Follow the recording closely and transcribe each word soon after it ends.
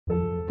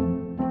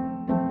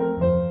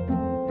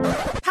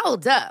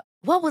Hold up.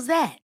 What was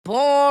that?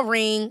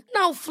 Boring.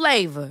 No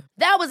flavor.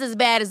 That was as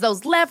bad as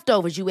those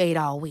leftovers you ate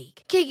all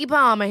week. Keke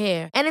Palmer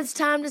here, and it's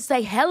time to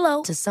say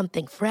hello to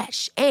something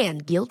fresh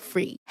and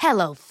guilt-free.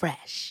 Hello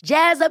Fresh.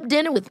 Jazz up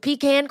dinner with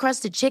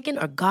pecan-crusted chicken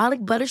or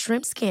garlic butter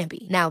shrimp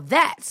scampi. Now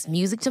that's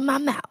music to my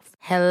mouth.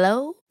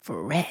 Hello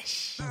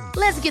Fresh.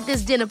 Let's get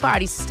this dinner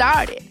party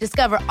started.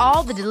 Discover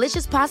all the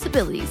delicious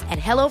possibilities at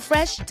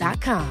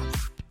hellofresh.com.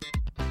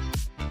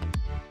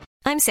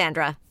 I'm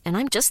Sandra, and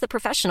I'm just the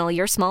professional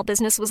your small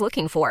business was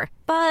looking for.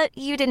 But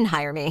you didn't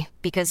hire me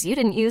because you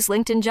didn't use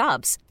LinkedIn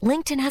Jobs.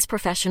 LinkedIn has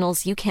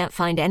professionals you can't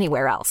find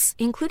anywhere else,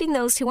 including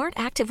those who aren't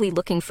actively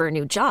looking for a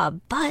new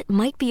job, but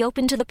might be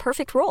open to the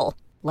perfect role,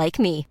 like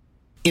me.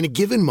 In a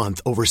given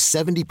month, over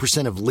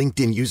 70% of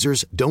LinkedIn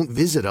users don't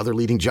visit other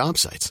leading job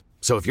sites.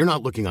 So if you're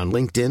not looking on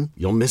LinkedIn,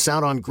 you'll miss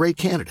out on great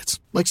candidates,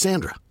 like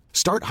Sandra.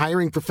 Start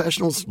hiring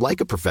professionals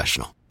like a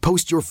professional.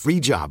 Post your free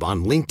job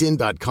on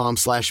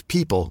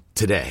linkedin.com/people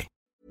today.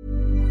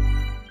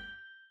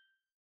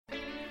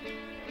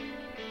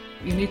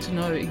 You need to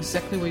know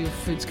exactly where your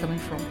food's coming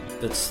from.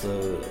 That's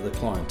the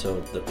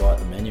clientele that write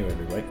the menu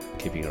every week.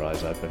 Keeping your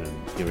eyes open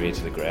and your ear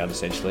to the ground,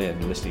 essentially,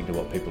 and listening to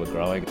what people are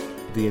growing.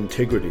 The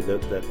integrity,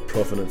 that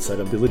provenance,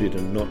 that ability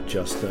to not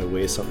just know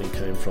where something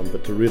came from,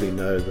 but to really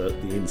know the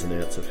ins and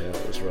outs of how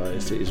it was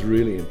raised is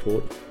really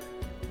important.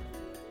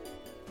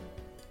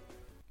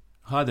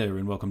 Hi there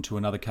and welcome to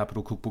another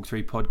Capital Cookbook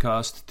 3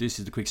 podcast. This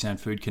is the Quicksand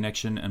Food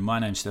Connection and my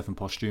name's Stefan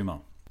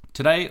Postuma.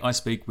 Today I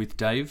speak with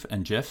Dave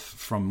and Jeff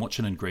from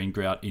Mocan and Green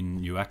Grout in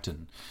New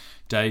Acton.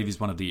 Dave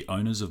is one of the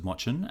owners of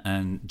Mocan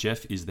and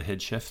Jeff is the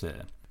head chef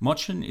there.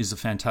 Mocan is a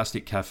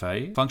fantastic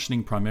cafe,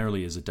 functioning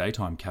primarily as a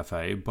daytime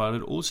cafe, but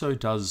it also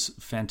does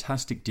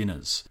fantastic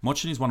dinners.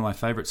 Mocan is one of my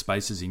favourite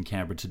spaces in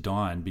Canberra to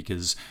dine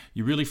because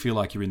you really feel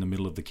like you're in the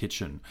middle of the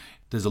kitchen.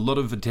 There's a lot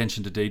of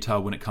attention to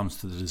detail when it comes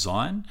to the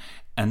design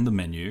and the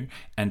menu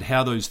and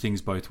how those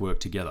things both work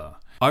together.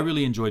 I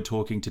really enjoyed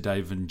talking to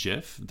Dave and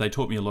Jeff. They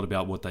taught me a lot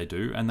about what they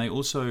do and they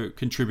also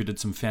contributed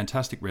some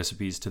fantastic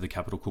recipes to the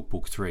Capital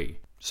Cookbook 3.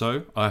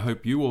 So I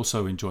hope you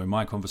also enjoy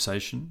my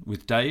conversation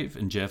with Dave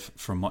and Jeff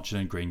from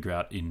Mocan and Green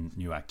Grout in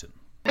New Acton.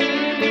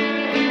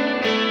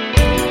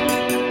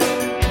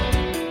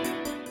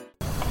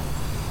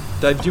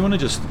 Dave, do you want to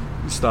just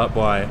start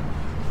by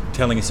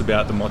telling us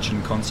about the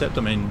Mocan concept?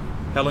 I mean,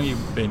 how long have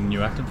you been in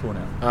New Acton for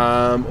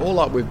now? All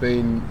up, we've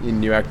been in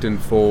New Acton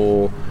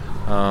for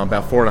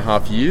about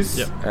 4.5 years.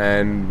 Yep.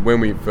 And when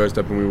we first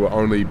opened, we were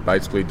only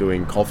basically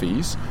doing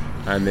coffees.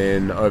 And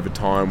then over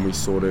time, we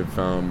sort of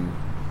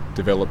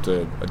developed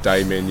a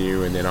day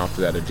menu and then after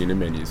that a dinner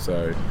menu.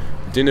 So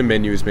the dinner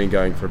menu has been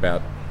going for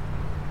about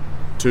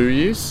 2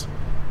 years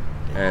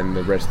and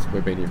the rest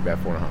we've been here for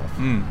about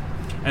 4.5.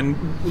 And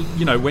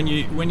you know, when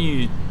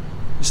you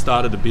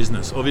started the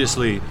business,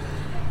 obviously,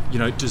 you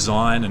know,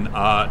 design and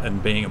art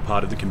and being a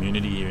part of the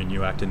community here in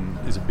New Acton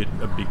is a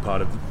big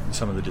part of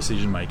some of the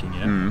decision making,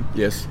 yeah?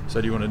 Yes. So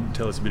do you want to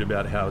tell us a bit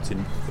about how it's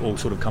all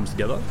sort of comes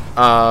together?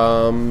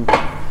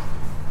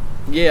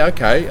 Yeah,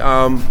 okay.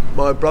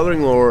 My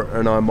brother-in-law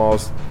and I,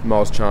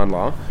 Miles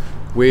Chandler,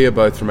 we are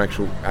both from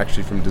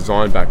actually from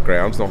design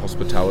backgrounds, not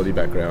hospitality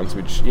backgrounds,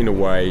 which in a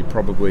way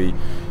probably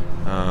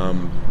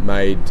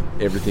made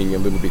everything a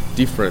little bit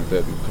different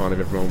that kind of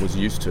everyone was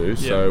used to.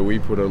 Yeah. So we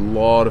put a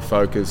lot of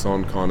focus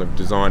on kind of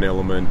design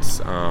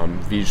elements,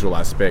 visual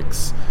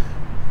aspects,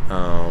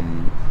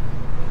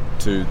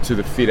 to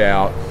the fit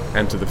out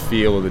and to the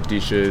feel of the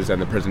dishes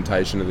and the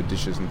presentation of the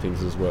dishes and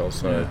things as well.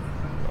 So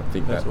I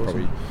think that's awesome.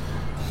 Probably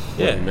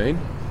what you mean.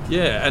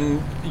 Yeah,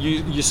 and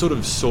you sort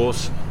of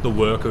source the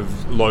work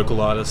of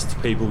local artists,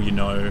 people you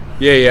know.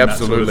 Yeah,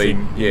 absolutely.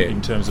 Sort of thing,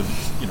 in terms of,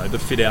 you know, the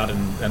fit out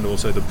and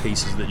also the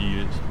pieces that you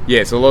use.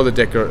 Yeah, so a lot of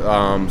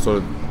the sort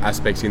of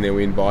aspects in there,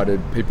 we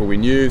invited people we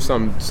knew,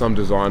 some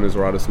designers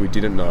or artists we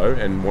didn't know,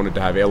 and wanted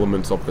to have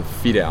elements of the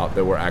fit out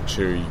that were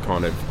actually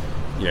kind of,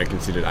 you know,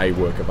 considered a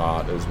work of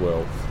art as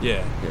well.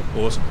 Yeah.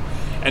 Awesome.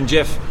 And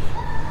Jeff,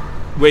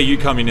 where you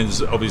come in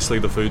is obviously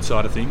the food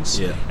side of things.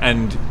 Yeah.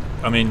 And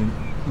I mean,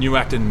 New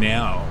Acton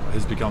now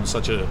has become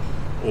such a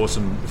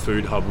awesome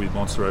food hub with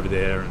Monster over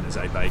there and there's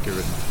A Baker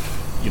and,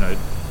 you know,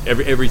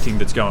 everything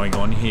that's going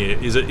on here.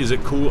 Is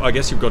it cool? I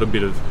guess you've got a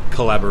bit of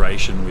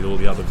collaboration with all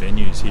the other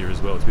venues here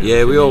as well.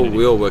 Yeah, we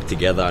all work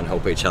together and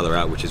help each other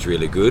out, which is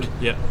really good.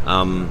 Yeah.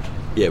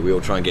 Yeah, we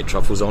all try and get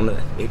truffles on it,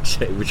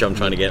 which I'm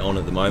trying to get on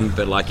at the moment.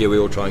 But we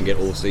all try and get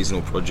all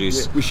seasonal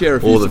produce. Yeah, we share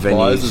a few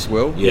suppliers as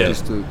well. Yeah,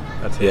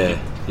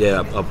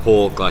 that's our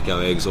pork, like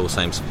our eggs, all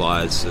same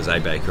suppliers as A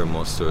Baker and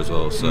Monster as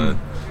well. So,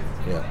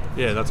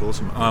 yeah, that's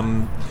awesome.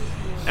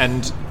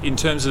 And in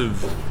terms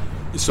of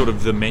sort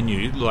of the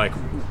menu, like,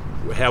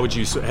 how would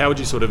you sort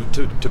of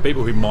to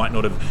people who might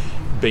not have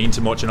been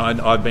to Mocan,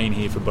 and I've been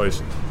here for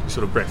both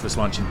sort of breakfast,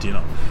 lunch and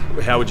dinner,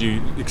 how would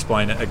you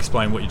explain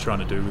what you're trying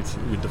to do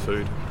with the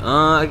food?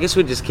 I guess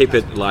we'd just keep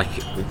it like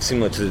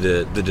similar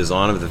to the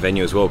design of the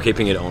venue as well,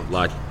 keeping it on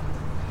like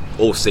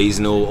all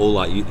seasonal, all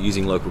like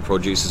using local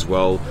produce as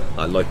well,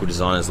 like local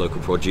designers,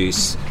 local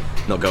produce,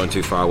 not going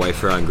too far away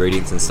for our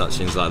ingredients and such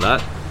things like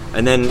that.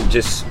 And then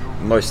just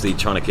mostly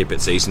trying to keep it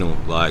seasonal,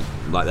 like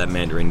that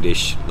Mandarin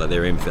dish that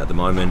they're in at the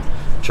moment,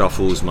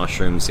 truffles,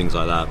 mushrooms, things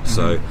like that.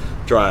 So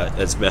try it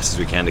as best as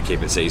we can to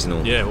keep it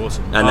seasonal. Yeah,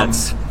 awesome. And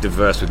that's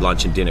diverse with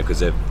lunch and dinner because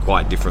they're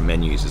quite different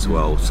menus as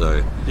well.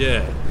 So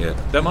yeah,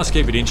 that must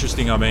keep it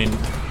interesting. I mean,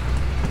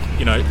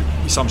 you know,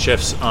 some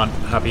chefs aren't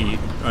happy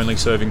only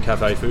serving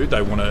cafe food.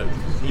 They want to,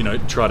 you know,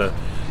 try to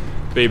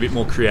be a bit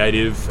more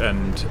creative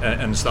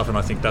and stuff. And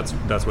I think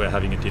that's where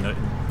having a dinner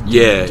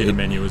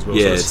menu as well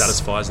sort of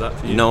satisfies that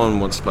for you. No one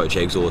wants poached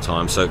eggs all the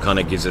time, so it kind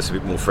of gives us a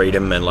bit more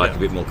freedom and a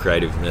bit more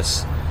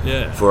creativeness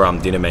for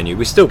dinner menu.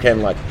 We still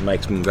can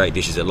make some great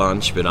dishes at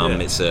lunch, but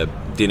it's a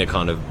dinner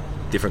kind of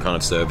different kind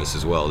of service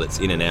as well. That's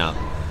in and out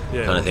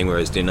kind of thing.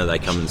 Whereas dinner, they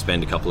come and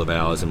spend a couple of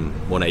hours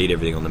and want to eat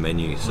everything on the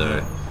menu.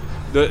 So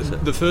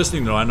the first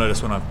thing that I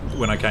noticed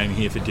when I came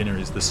here for dinner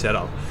is the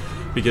setup,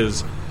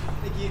 because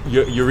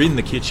you're in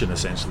the kitchen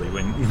essentially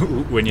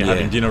when you're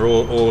having dinner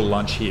or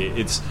lunch here.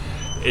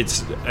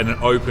 It's an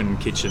open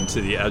kitchen to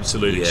the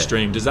absolute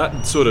extreme. Does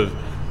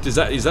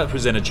that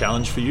present a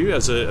challenge for you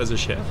as a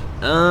chef?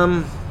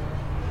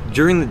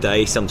 During the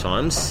day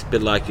sometimes,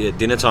 but at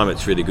dinner time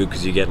it's really good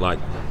because you get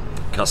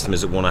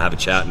customers that want to have a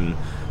chat and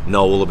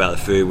know all about the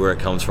food, where it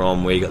comes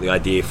from, where you got the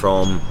idea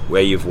from,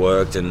 where you've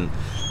worked, and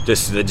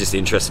they're just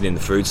interested in the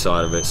food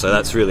side of it. So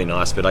that's really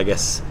nice. But I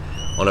guess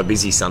on a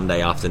busy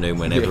Sunday afternoon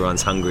when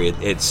everyone's hungry,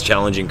 it's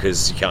challenging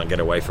because you can't get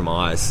away from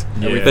eyes.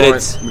 Yeah.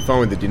 We find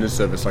with the dinner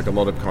service, a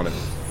lot of kind of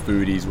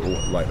foodies,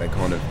 they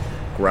kind of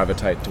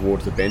gravitate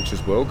towards the bench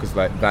as well, because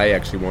they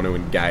actually want to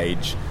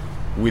engage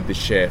with the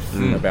chef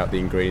about the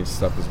ingredients and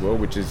stuff as well,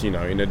 which is, in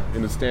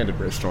a standard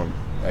restaurant,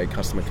 a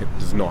customer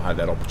does not have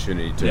that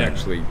opportunity to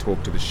actually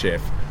talk to the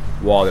chef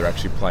while they're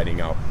actually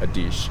plating up a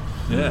dish.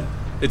 Yeah,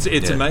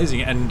 it's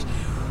amazing. And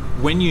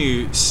when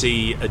you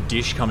see a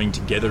dish coming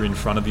together in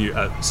front of you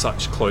at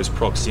such close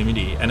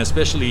proximity, and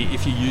especially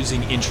if you're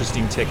using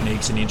interesting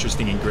techniques and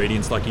interesting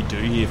ingredients like you do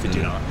here for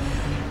dinner,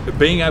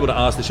 being able to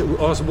ask the chef,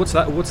 so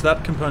what's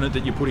that component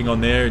that you're putting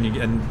on there,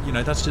 and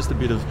that's just a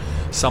bit of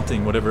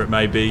something, whatever it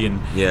may be, and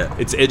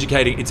it's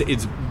educating,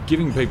 it's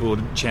giving people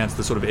a chance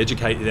to sort of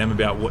educate them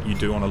about what you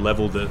do on a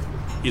level that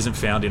isn't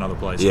found in other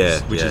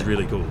places, which is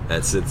really cool.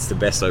 It's the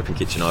best open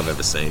kitchen I've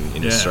ever seen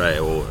in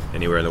Australia or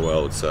anywhere in the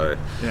world. So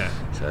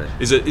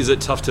is it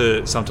tough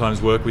to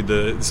sometimes work with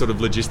the sort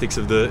of logistics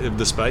of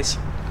the space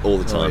all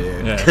the time?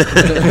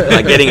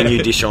 Getting a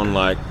new dish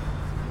on,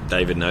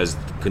 David knows,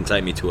 couldn't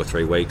take me 2 or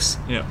 3 weeks.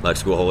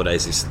 School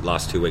holidays this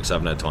last 2 weeks, I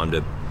haven't had time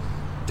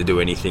to do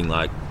anything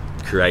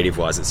creative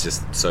wise. It's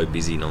just so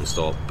busy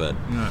non-stop, but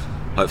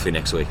hopefully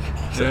next week.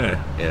 So,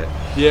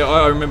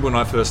 I remember when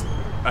I first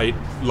ate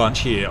lunch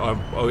here,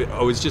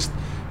 I was just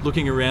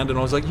looking around and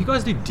I was like, you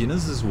guys do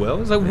dinners as well? I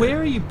was like, where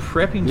are you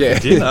prepping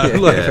for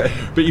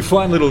dinner? But you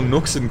find little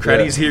nooks and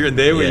crannies here and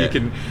there where you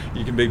can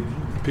be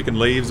picking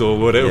leaves or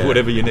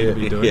whatever you need to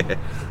be doing.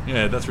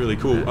 Yeah, that's really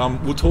cool.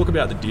 We'll talk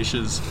about the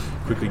dishes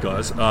quickly,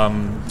 guys.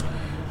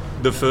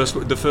 The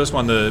first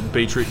one, the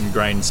beetroot and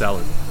grain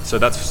salad. So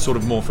that's sort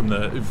of more from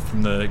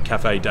the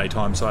cafe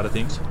daytime side of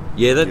things.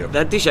 Yeah,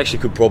 that dish actually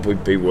could probably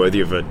be worthy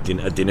of a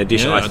dinner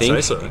dish, I think.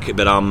 I'd say so.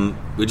 But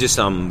we just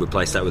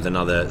replaced that with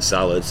another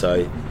salad.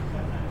 So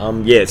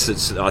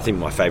it's I think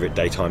my favourite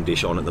daytime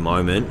dish on at the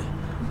moment.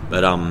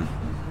 But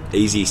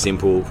easy,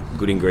 simple,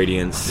 good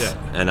ingredients,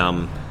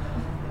 and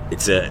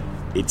it's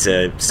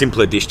a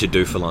simpler dish to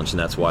do for lunch, and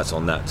that's why it's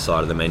on that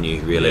side of the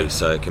menu, really.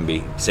 So it can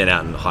be sent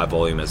out in high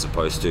volume as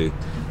opposed to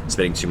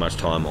spending too much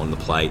time on the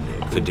plate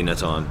for dinner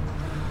time.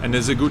 And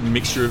there's a good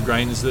mixture of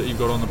grains that you've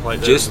got on the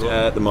plate there just as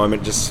well? At the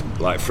moment, just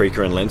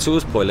freekeh and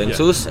lentils, poi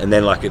lentils, and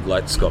then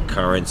it's got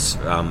currants,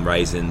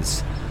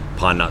 raisins,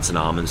 pine nuts and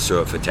almonds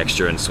through it for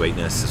texture and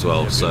sweetness as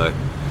well. So,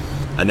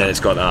 and then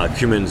it's got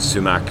cumin,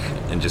 sumac,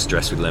 and just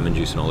dressed with lemon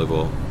juice and olive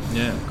oil.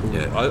 Yeah, cool.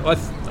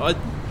 Yeah.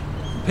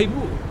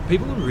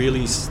 People are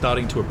really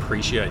starting to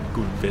appreciate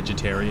good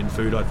vegetarian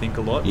food, I think,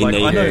 a lot. You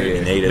need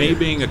it. Me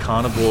being a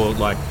carnivore,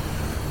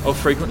 I'll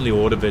frequently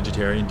order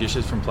vegetarian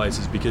dishes from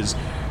places because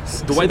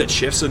the way that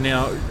chefs are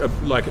now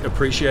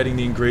appreciating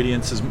the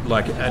ingredients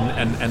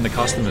and the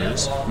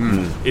customers,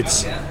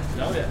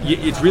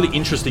 it's really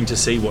interesting to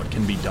see what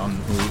can be done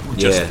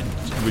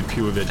with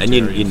pure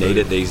vegetarian and you need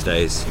it these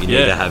days. You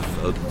need to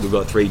have we've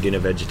got 3 dinner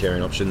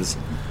vegetarian options.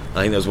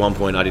 I think there was one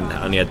point I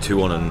only had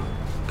 2 on, and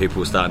people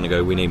were starting to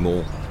go, we need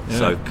more.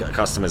 So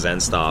customers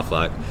and staff,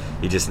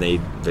 you just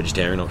need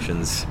vegetarian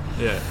options.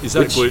 Is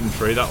that gluten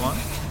free, that one?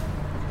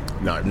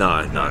 No.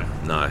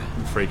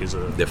 Freekahs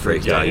are... They're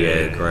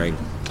freekah, green.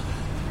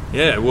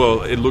 Yeah,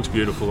 well, it looks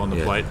beautiful on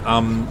the plate.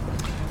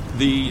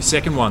 The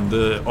second one,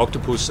 the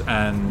octopus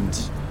and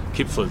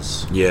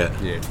kipflers. Yeah.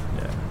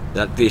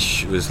 That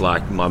dish was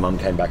my mum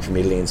came back from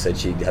Italy and said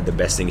she had the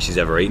best thing she's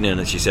ever eaten,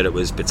 and she said it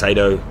was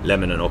potato,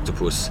 lemon and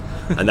octopus,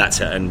 and that's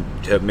her, and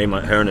her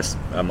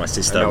and my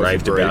sister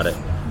raved about it,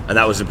 and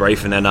that was the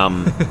brief. And then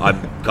I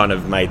kind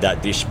of made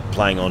that dish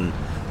playing on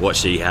what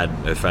she had,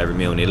 her favourite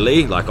meal in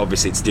Italy.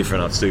 Obviously it's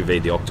different. I'd sous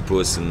vide the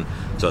octopus, and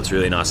so it's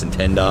really nice and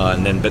tender,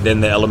 but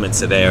then the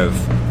elements are there of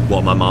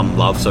what my mum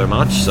loves so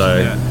much.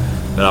 So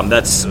But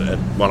that's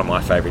one of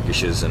my favourite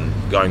dishes and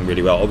going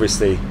really well.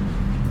 Obviously,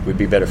 it would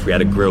be better if we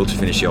had a grill to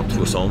finish the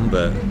octopus on,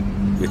 but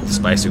with the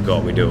space we've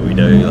got, we do what we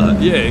do. Like,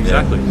 yeah,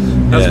 exactly.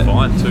 That's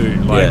fine too.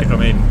 Like, I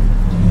mean,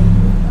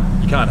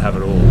 you can't have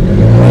it all.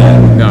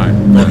 No,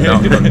 not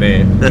in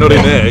there. Not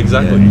in there,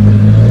 exactly.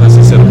 Unless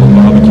you set up a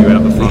barbecue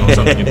out the front or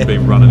something and be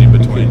running in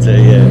between.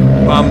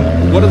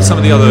 What are some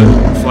of the other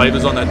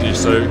flavours on that dish?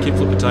 So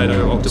kickflip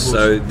potato, octopus.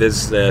 So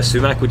there's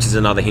sumac, which is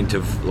another hint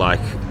of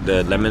like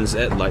the lemons,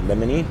 like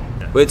lemony.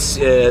 But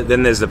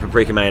then there's the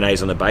paprika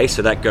mayonnaise on the base,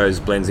 so that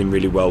blends in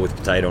really well with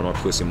potato and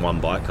octopus in one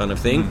bite kind of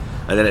thing.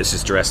 And then it's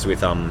just dressed with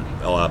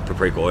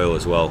paprika oil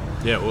as well.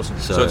 Yeah, awesome.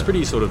 So it's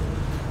pretty sort of,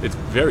 it's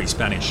very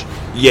Spanish.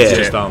 Yeah,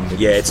 it's just,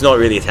 it's not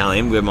really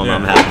Italian where my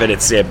mum had, but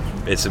it's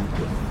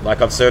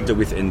like I've served it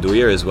with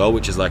andouille as well,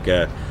 which is like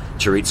a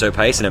chorizo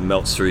paste, and it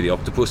melts through the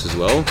octopus as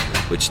well,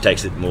 which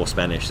takes it more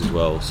Spanish as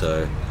well.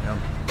 So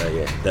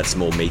that's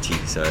more meaty.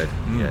 So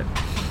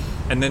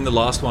and then the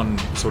last one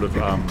sort of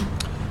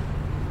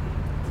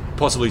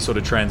possibly sort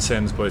of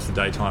transcends both the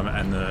daytime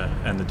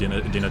and the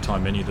dinner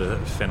time menu, the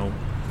fennel.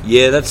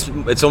 Yeah,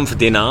 it's on for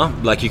dinner.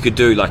 Like you could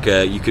do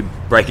you could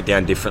break it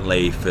down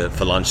differently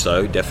for lunch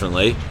though,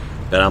 definitely.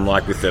 But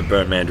like with the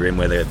burnt mandarin,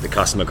 where the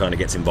customer kind of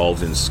gets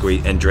involved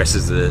and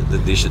dresses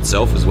the dish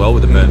itself as well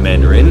with the burnt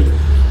mandarin,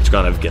 which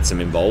kind of gets them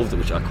involved,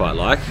 which I quite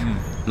like.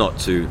 Not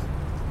too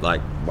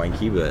like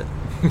wanky, but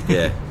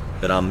yeah.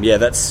 But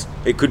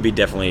it could be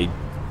definitely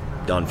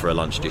done for a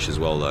lunch dish as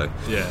well though.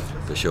 Yeah,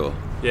 for sure.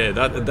 Yeah,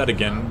 that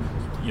again,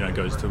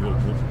 goes to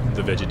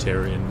the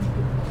vegetarian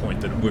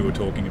point that we were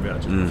talking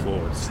about just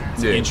before.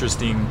 It's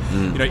interesting,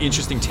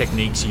 interesting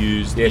techniques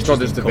used. Yeah, it's not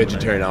just a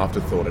vegetarian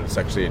afterthought; it's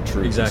actually a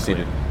true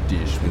considered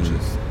dish, which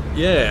is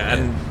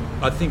and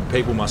I think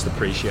people must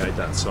appreciate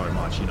that so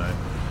much.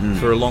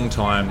 For a long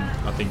time,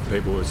 I think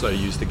people were so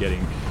used to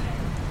getting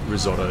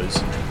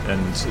risottos and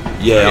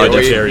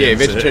vegetarian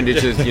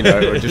dishes,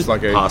 or just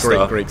like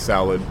a Greek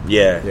salad.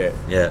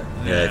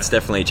 It's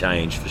definitely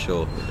changed for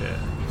sure. Yeah,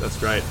 that's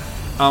great.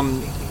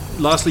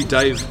 Lastly,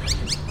 Dave,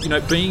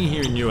 being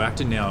here in New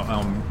Acton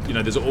now,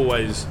 there's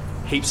always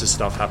heaps of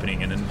stuff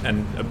happening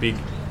and a big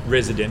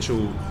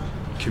residential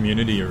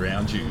community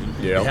around you.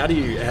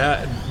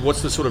 Yeah.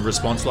 What's the sort of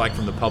response like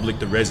from the public,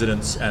 the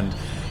residents, and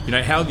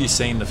how have you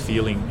seen the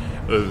feeling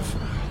of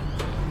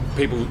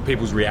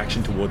people's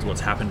reaction towards what's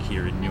happened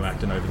here in New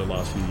Acton over the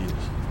last few years?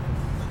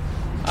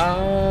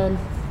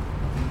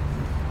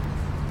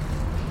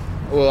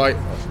 Well,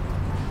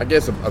 I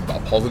guess a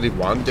positive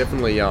one,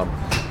 definitely.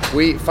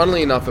 We,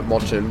 funnily enough, at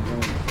Mocan,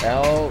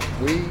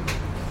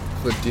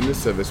 for dinner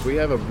service, we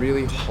have a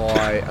really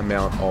high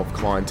amount of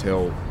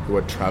clientele who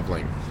are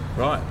travelling.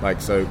 Right.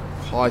 Like, so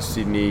high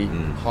Sydney,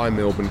 high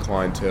Melbourne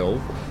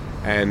clientele,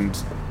 and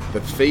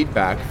the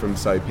feedback from,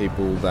 say,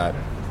 people that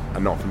are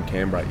not from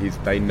Canberra is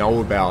they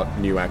know about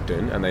New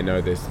Acton and they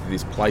know there's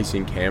this place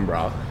in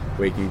Canberra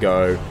where you can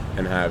go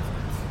and have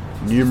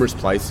numerous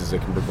places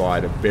that can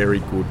provide a very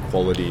good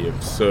quality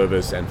of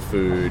service and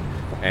food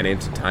and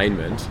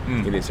entertainment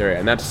in this area,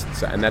 and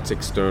that's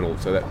external,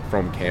 so that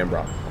from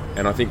Canberra,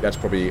 and I think that's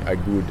probably a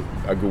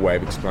good way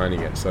of explaining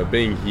it. So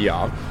being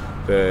here,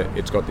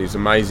 it's got this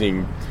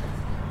amazing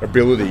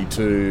ability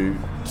to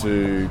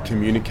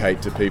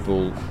communicate to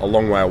people a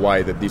long way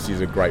away that this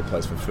is a great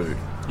place for food.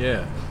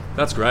 Yeah,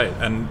 that's great,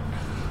 and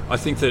I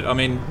think that,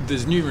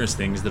 there's numerous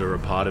things that are a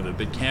part of it,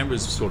 but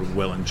Canberra's sort of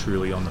well and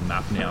truly on the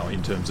map now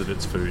in terms of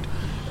its food.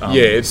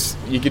 You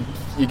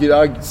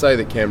could say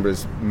that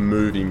Canberra's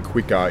moving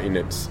quicker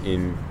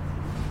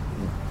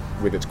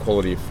with its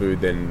quality of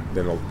food than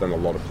a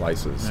lot of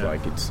places. Yeah.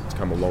 Like it's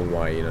come a long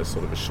way in a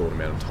sort of a short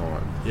amount of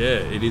time. Yeah,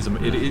 it is.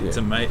 It's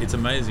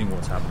amazing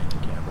what's happening in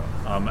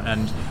Canberra,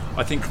 and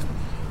I think.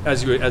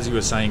 As you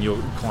were saying,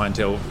 your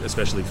clientele,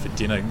 especially for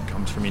dinner,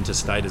 comes from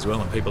interstate as well,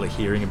 and people are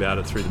hearing about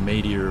it through the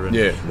media and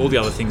all the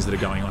other things that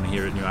are going on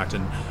here at New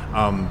Acton.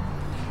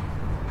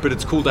 But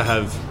it's cool to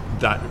have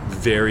that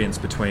variance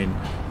between,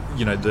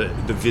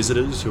 the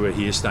visitors who are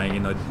here staying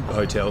in the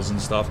hotels and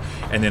stuff,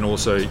 and then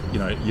also,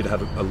 you'd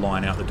have a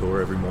line out the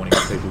door every morning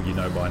of people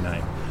by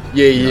name.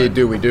 We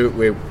do.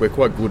 We're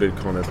quite good at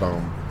kind of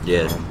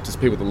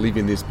just people that live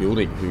in this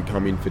building who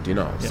come in for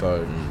dinner. Yeah.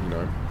 So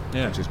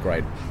which is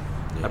great.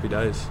 Happy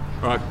days.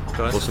 All right,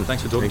 guys. Awesome.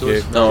 Thanks for talking to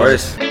us. No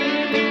worries.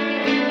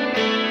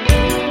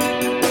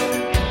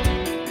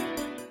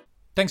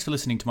 Thanks for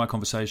listening to my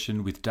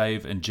conversation with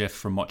Dave and Jeff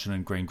from Mocan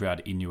and Grout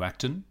in New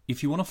Acton.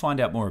 If you want to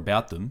find out more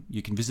about them,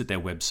 you can visit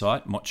their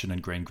website,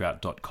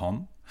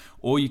 mocanandgrout.com,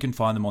 or you can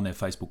find them on their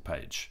Facebook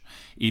page.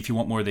 If you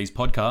want more of these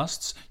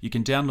podcasts, you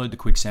can download the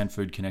Quicksand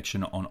Food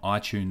Connection on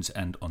iTunes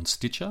and on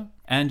Stitcher,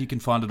 and you can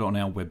find it on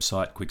our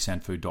website,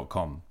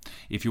 quicksandfood.com.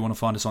 If you want to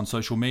find us on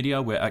social media,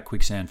 we're at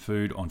Quicksand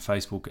Food on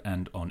Facebook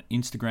and on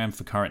Instagram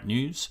for current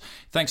news.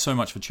 Thanks so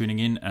much for tuning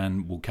in,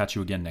 and we'll catch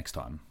you again next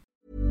time.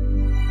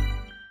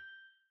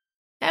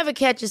 Ever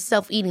catch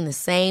yourself eating the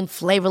same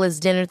flavorless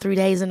dinner 3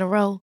 days in a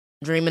row?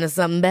 Dreaming of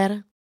something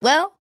better?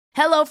 Well,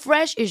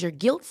 HelloFresh is your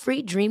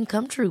guilt-free dream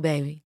come true,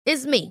 baby.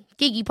 It's me,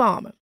 Keke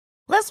Palmer.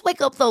 Let's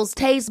wake up those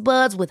taste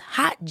buds with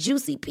hot,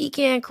 juicy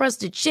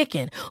pecan-crusted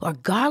chicken or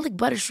garlic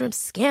butter shrimp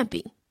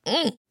scampi.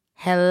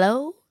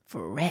 Hello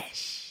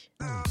Fresh.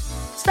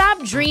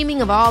 Stop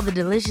dreaming of all the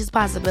delicious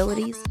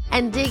possibilities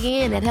and dig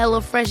in at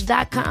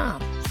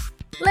HelloFresh.com.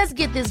 Let's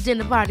get this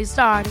dinner party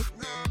started.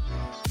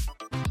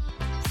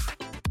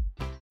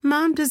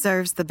 Mom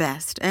deserves the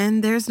best,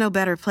 and there's no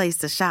better place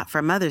to shop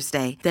for Mother's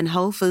Day than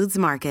Whole Foods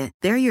Market.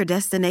 They're your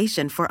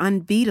destination for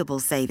unbeatable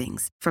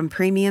savings, from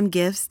premium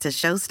gifts to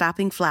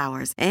show-stopping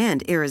flowers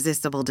and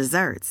irresistible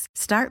desserts.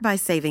 Start by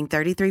saving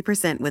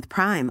 33% with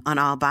Prime on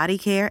all body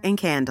care and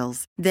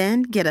candles.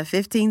 Then get a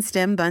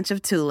 15-stem bunch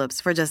of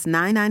tulips for just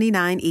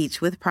 $9.99 each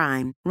with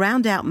Prime.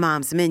 Round out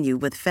Mom's menu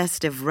with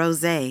festive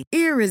rosé,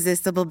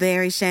 irresistible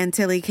berry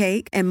chantilly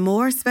cake, and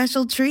more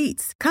special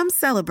treats. Come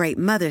celebrate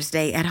Mother's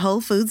Day at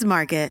Whole Foods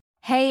Market.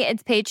 Hey,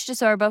 it's Paige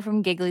DeSorbo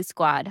from Giggly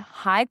Squad.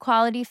 High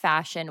quality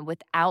fashion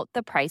without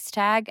the price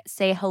tag.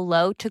 Say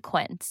hello to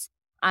Quince.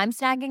 I'm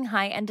snagging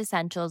high-end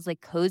essentials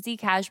like cozy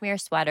cashmere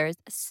sweaters,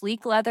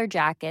 sleek leather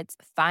jackets,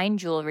 fine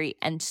jewelry,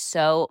 and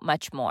so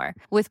much more.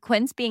 With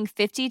Quince being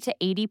 50 to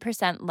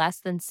 80%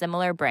 less than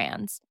similar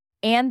brands.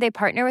 And they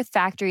partner with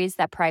factories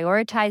that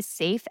prioritize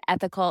safe,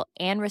 ethical,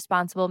 and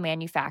responsible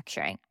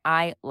manufacturing.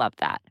 I love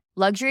that.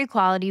 Luxury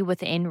quality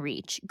within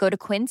reach. Go to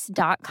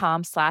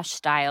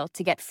quince.com/style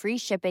to get free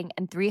shipping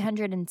and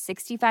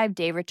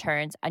 365-day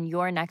returns on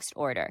your next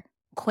order.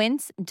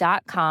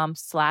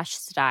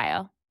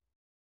 Quince.com/style.